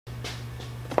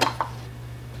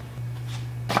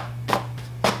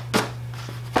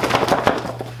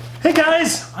Hey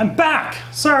guys, I'm back.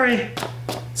 Sorry,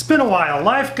 it's been a while.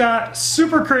 Life got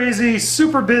super crazy,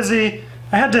 super busy.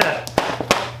 I had to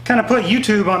kind of put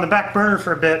YouTube on the back burner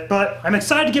for a bit, but I'm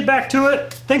excited to get back to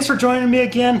it. Thanks for joining me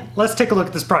again. Let's take a look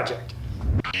at this project.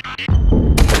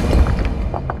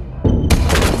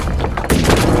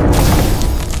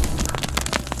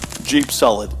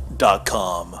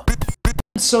 JeepSolid.com.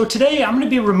 So today I'm going to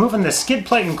be removing the skid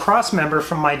plate and cross member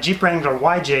from my Jeep Wrangler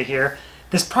YJ here.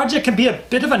 This project can be a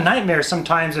bit of a nightmare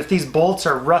sometimes if these bolts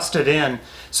are rusted in.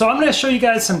 So I'm going to show you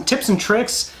guys some tips and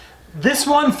tricks. This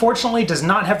one fortunately does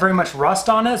not have very much rust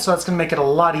on it, so that's going to make it a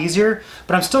lot easier.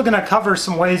 But I'm still going to cover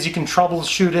some ways you can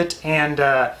troubleshoot it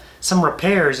and some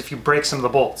repairs if you break some of the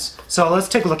bolts. So let's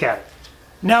take a look at it.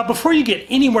 Now before you get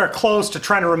anywhere close to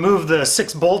trying to remove the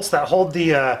 6 bolts that hold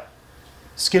the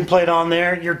skid plate on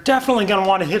there, you're definitely going to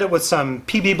want to hit it with some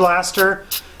PB Blaster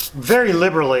very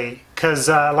liberally, because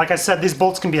like I said, these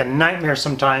bolts can be a nightmare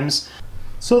sometimes.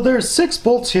 So there's 6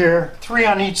 bolts here, 3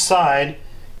 on each side,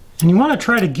 and you want to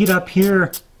try to get up here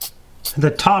at the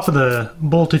top of the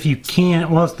bolt if you can.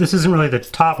 Well, this isn't really the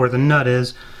top where the nut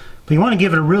is, but you want to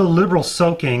give it a real liberal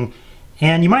soaking,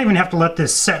 and you might even have to let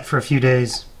this set for a few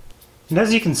days. And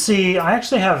as you can see, I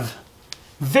actually have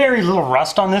very little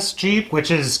rust on this Jeep, which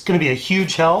is going to be a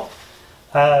huge help.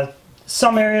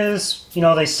 Some areas, you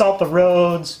know, they salt the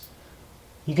roads.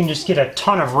 You can just get a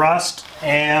ton of rust,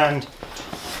 and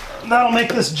that'll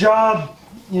make this job,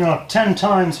 you know, 10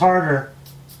 times harder.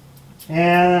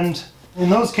 And in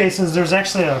those cases, there's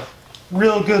actually a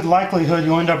real good likelihood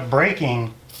you'll end up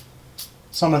breaking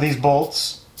some of these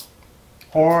bolts,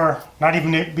 or not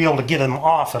even be able to get them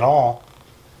off at all.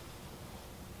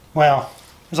 Well,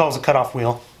 there's always a cutoff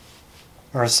wheel,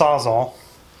 or a sawzall.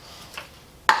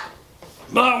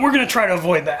 But we're going to try to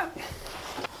avoid that.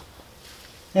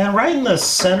 And right in the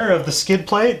center of the skid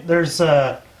plate, there's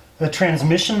a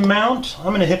transmission mount. I'm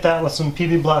going to hit that with some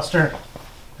PB Blaster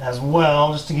as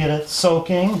well, just to get it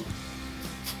soaking.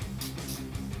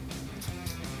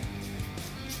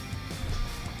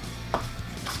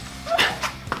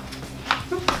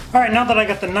 Alright, now that I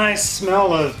got the nice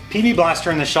smell of PB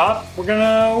Blaster in the shop, we're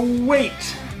gonna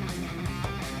wait.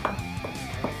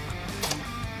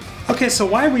 Okay, so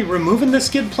why are we removing the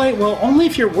skid plate? Well, only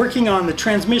if you're working on the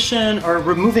transmission or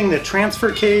removing the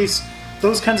transfer case,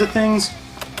 those kinds of things.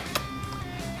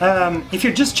 If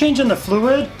you're just changing the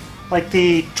fluid, like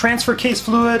the transfer case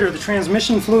fluid or the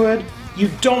transmission fluid,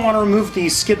 you don't want to remove the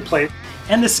skid plate.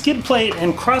 And the skid plate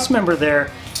and cross member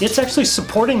there, it's actually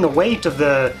supporting the weight of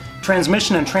the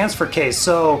transmission and transfer case.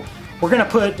 So we're going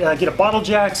to get a bottle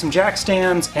jack, some jack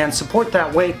stands, and support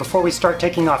that weight before we start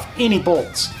taking off any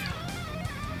bolts.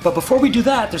 But before we do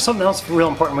that, there's something else real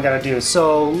important we got to do.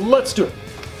 So let's do it.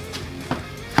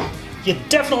 You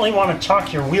definitely want to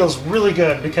chock your wheels really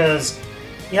good, because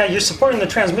yeah, you're supporting the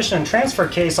transmission and transfer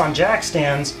case on jack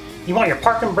stands. You want your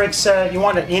parking brake set, you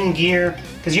want it in gear,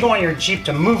 because you don't want your Jeep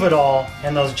to move at all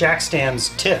and those jack stands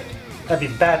tip. That'd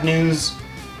be bad news.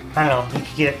 I don't know, you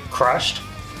could get crushed.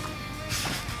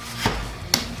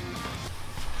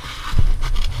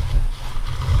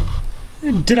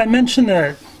 Did I mention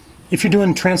that if you're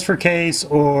doing transfer case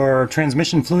or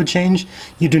transmission fluid change,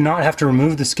 you do not have to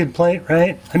remove the skid plate,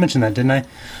 right? I mentioned that, didn't I?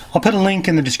 I'll put a link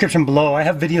in the description below. I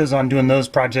have videos on doing those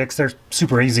projects. They're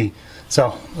super easy.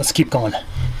 So let's keep going.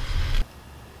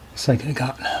 Looks like I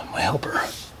got my helper.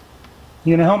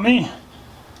 You gonna help me?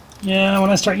 Yeah, when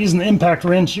I start using the impact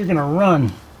wrench, you're gonna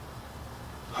run.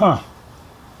 Huh.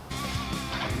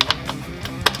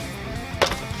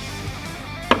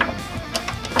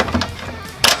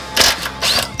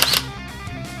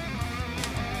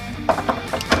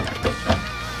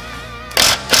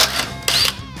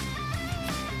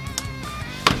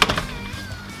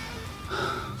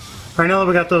 Alright, now that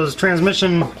we got those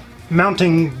transmission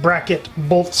mounting bracket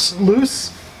bolts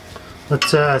loose, let's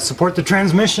support the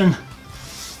transmission.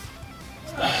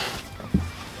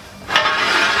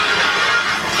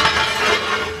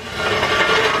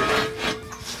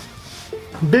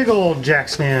 Big old jack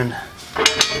stand.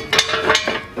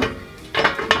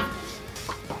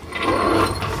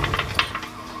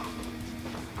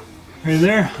 Right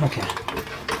there? Okay.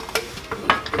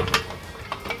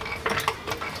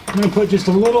 I'm going to put just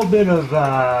a little bit of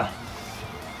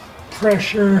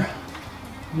pressure,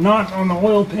 not on the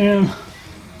oil pan.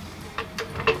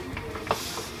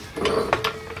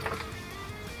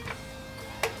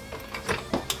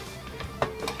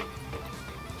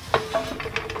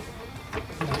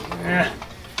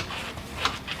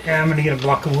 Yeah, I'm going to get a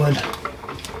block of wood.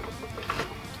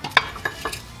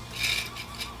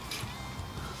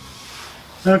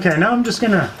 Okay, now I'm just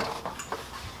going to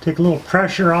take a little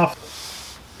pressure off.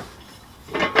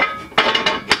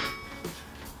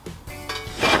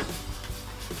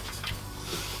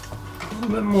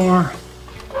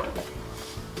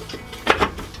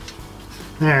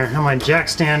 There, now my jack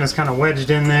stand is kind of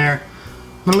wedged in there.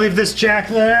 I'm gonna leave this jack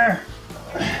there.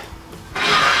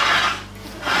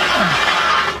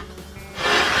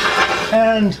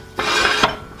 And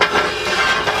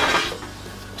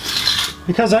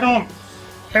because I don't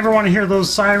ever want to hear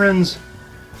those sirens,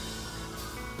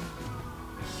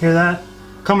 hear that,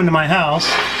 coming to my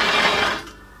house,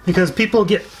 because people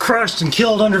get crushed and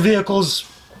killed under vehicles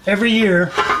every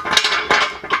year,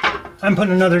 I'm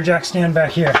putting another jack stand back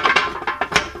here.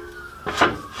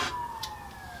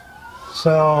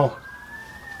 So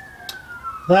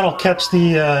that'll catch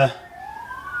the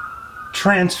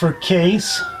transfer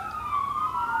case.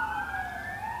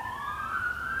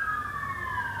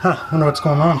 Huh, wonder what's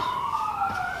going on.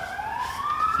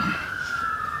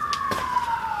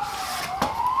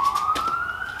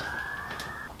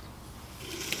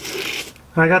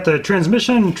 I got the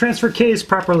transmission transfer case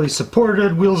properly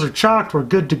supported, wheels are chocked, we're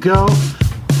good to go.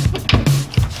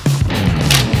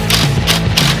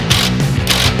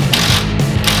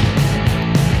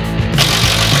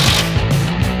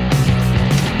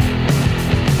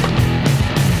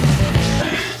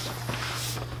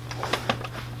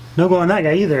 No go on that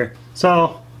guy either.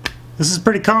 So this is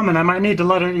pretty common. I might need to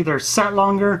let it either set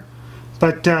longer,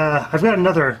 but I've got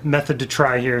another method to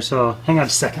try here, so hang on a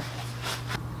second.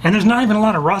 And there's not even a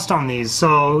lot of rust on these,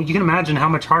 so you can imagine how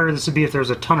much harder this would be if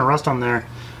there's a ton of rust on there.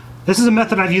 This is a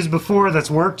method I've used before that's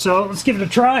worked, so let's give it a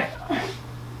try.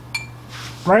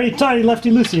 Righty tighty, lefty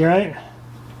loosey, right?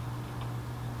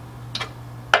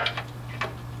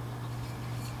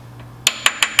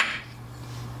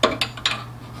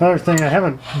 Another thing, I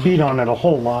haven't beat on it a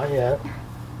whole lot yet.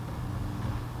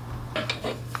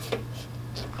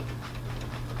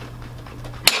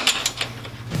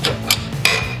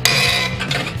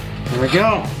 There we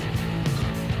go.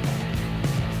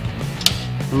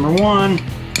 Number one.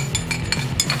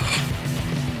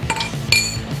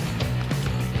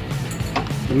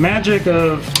 The magic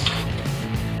of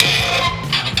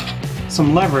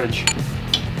some leverage.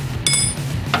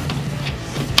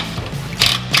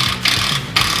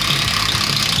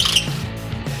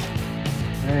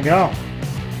 There you go.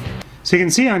 So you can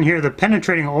see on here the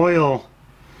penetrating oil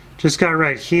just got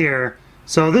right here.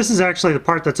 So this is actually the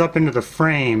part that's up into the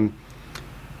frame.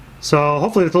 So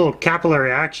hopefully with a little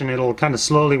capillary action it'll kind of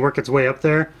slowly work its way up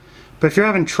there. But if you're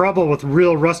having trouble with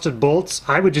real rusted bolts,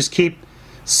 I would just keep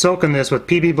soaking this with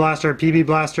PB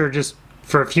Blaster just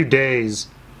for a few days.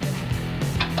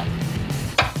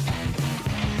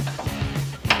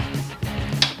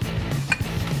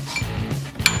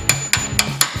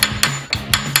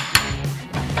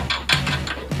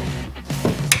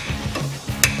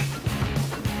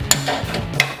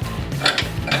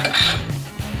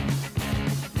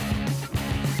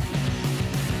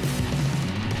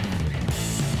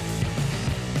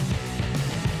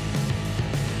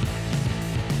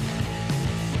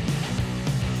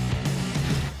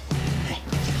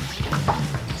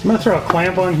 I'm going to throw a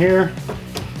clamp on here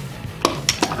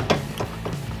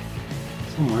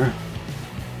somewhere.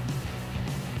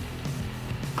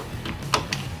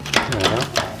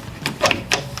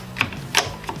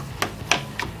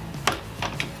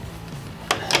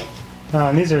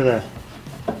 And these are the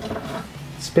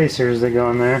spacers that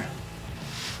go in there.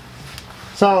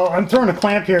 So I'm throwing a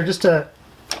clamp here just to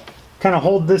kind of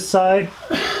hold this side.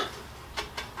 Yeah,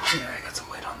 I got some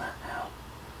weight on that now.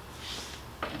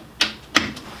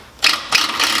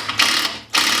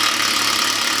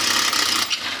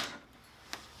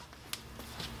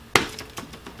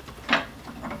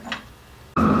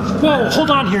 Whoa, hold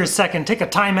on here a second, take a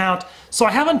time out. So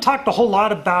I haven't talked a whole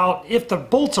lot about if the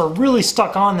bolts are really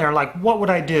stuck on there, like what would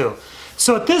I do?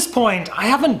 So at this point, I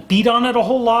haven't beat on it a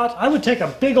whole lot. I would take a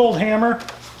big old hammer,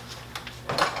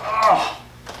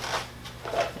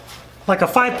 like a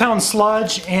 5-pound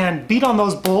sludge, and beat on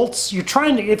those bolts. You're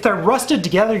trying to, if they're rusted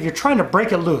together, you're trying to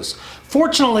break it loose.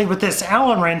 Fortunately, with this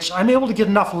Allen wrench, I'm able to get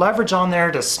enough leverage on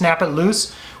there to snap it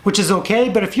loose, which is okay.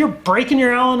 But if you're breaking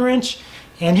your Allen wrench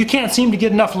and you can't seem to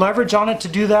get enough leverage on it to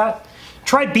do that,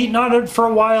 try beating on it for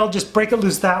a while, just break it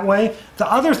loose that way. The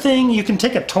other thing, you can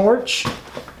take a torch,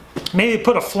 maybe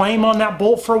put a flame on that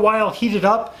bolt for a while, heat it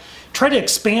up, try to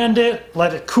expand it,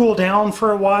 let it cool down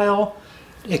for a while,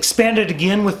 expand it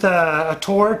again with a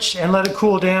torch and let it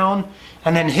cool down,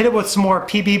 and then hit it with some more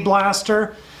PB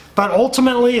Blaster. But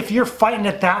ultimately, if you're fighting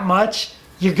it that much,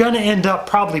 you're going to end up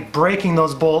probably breaking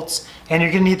those bolts and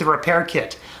you're going to need the repair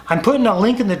kit. I'm putting a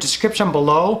link in the description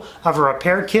below of a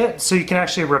repair kit so you can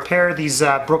actually repair these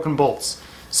broken bolts.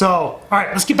 So, alright,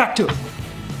 let's get back to it.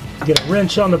 Get a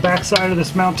wrench on the back side of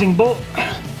this mounting bolt.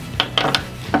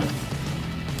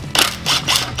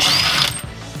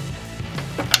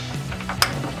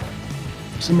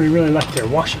 Somebody really liked their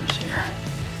washers here.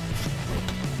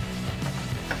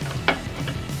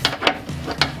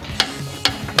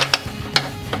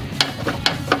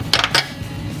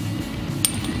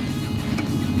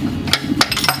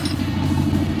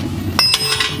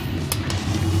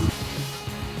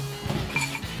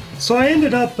 So I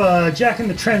ended up jacking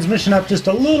the transmission up just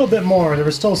a little bit more. There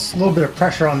was still a little bit of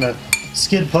pressure on the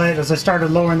skid plate. As I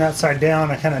started lowering that side down,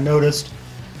 I kind of noticed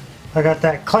I got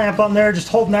that clamp on there just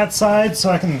holding that side so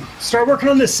I can start working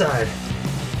on this side.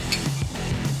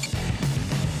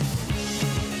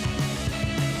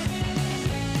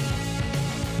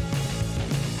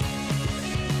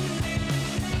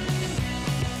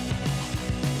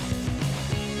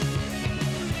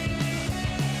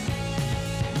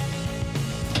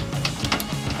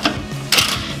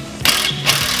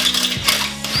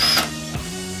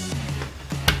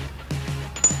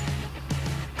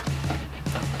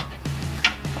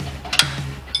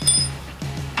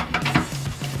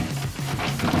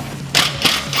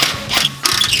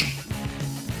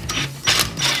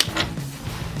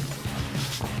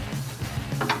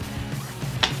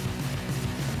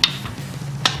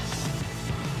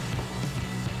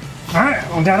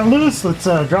 Alright, we got it loose. Let's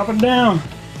drop it down.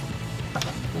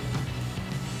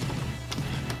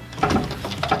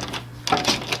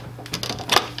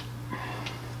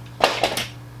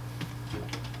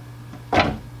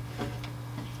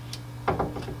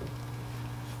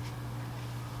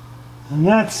 And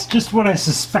that's just what I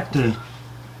suspected.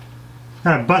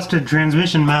 Got a busted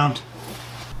transmission mount.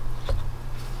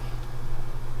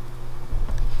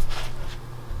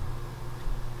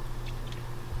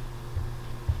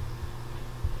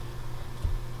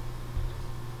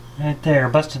 Right there,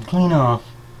 busted clean off.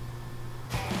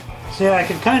 So yeah, I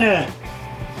could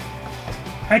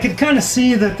kind of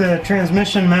see that the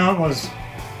transmission mount was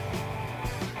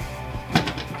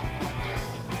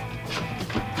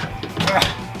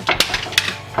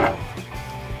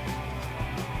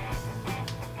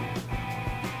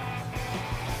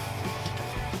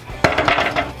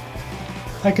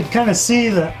I could kind of see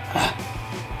the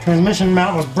transmission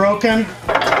mount was broken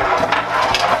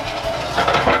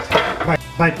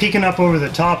by peeking up over the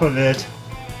top of it.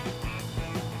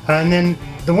 And then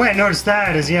the way I noticed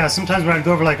that is, yeah, sometimes when I'd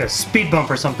go over like a speed bump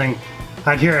or something,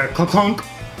 I'd hear a clunk clunk,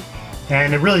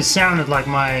 and it really sounded like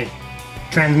my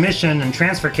transmission and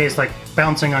transfer case like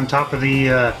bouncing on top of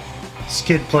the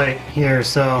skid plate here.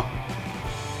 So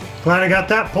glad I got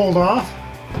that pulled off.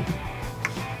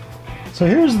 So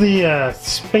here's the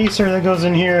spacer that goes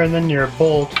in here, and then your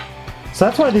bolt. So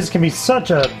that's why these can be such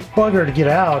a bugger to get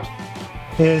out,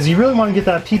 is you really want to get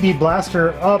that PB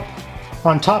blaster up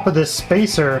on top of this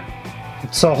spacer,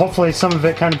 so hopefully some of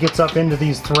it kind of gets up into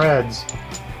these threads.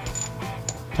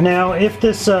 Now if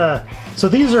this, so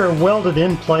these are welded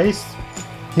in place,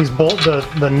 these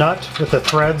the nut with the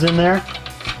threads in there.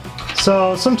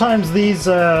 So sometimes these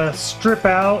strip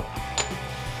out.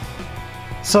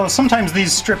 So sometimes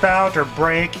these strip out or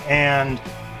break, and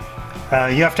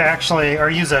you have to actually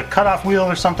use a cutoff wheel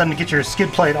or something to get your skid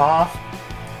plate off.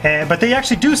 But they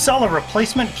actually do sell a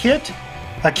replacement kit,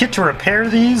 a kit to repair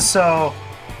these, so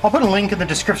I'll put a link in the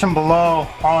description below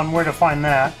on where to find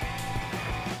that.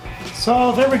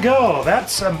 So there we go,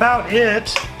 that's about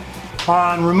it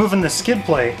on removing the skid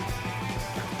plate.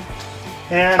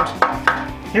 And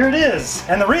here it is.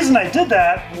 And the reason I did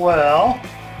that, well,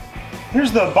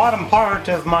 here's the bottom part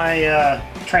of my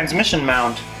transmission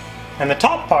mount. And the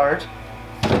top part,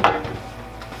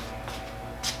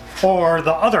 or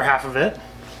the other half of it,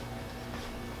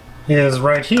 is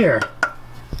right here.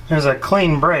 There's a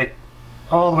clean break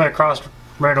all the way across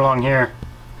right along here.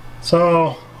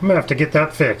 So I'm gonna have to get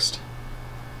that fixed.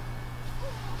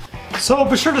 So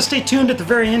be sure to stay tuned at the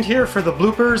very end here for the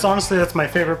bloopers. Honestly, that's my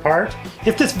favorite part.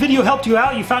 If this video helped you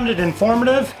out, you found it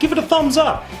informative, give it a thumbs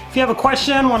up. If you have a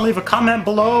question, want to leave a comment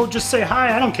below, just say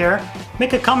hi, I don't care.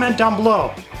 Make a comment down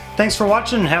below. Thanks for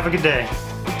watching and have a good day.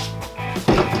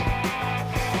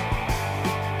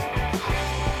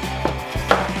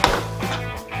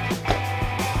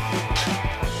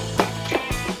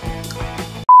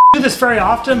 I do this very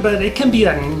often, but it can be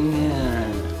a, I don't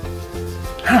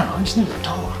know, I just need to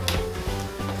talk.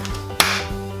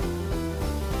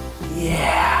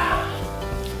 Yeah.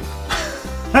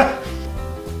 I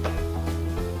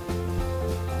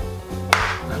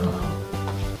don't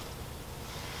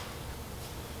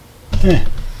know.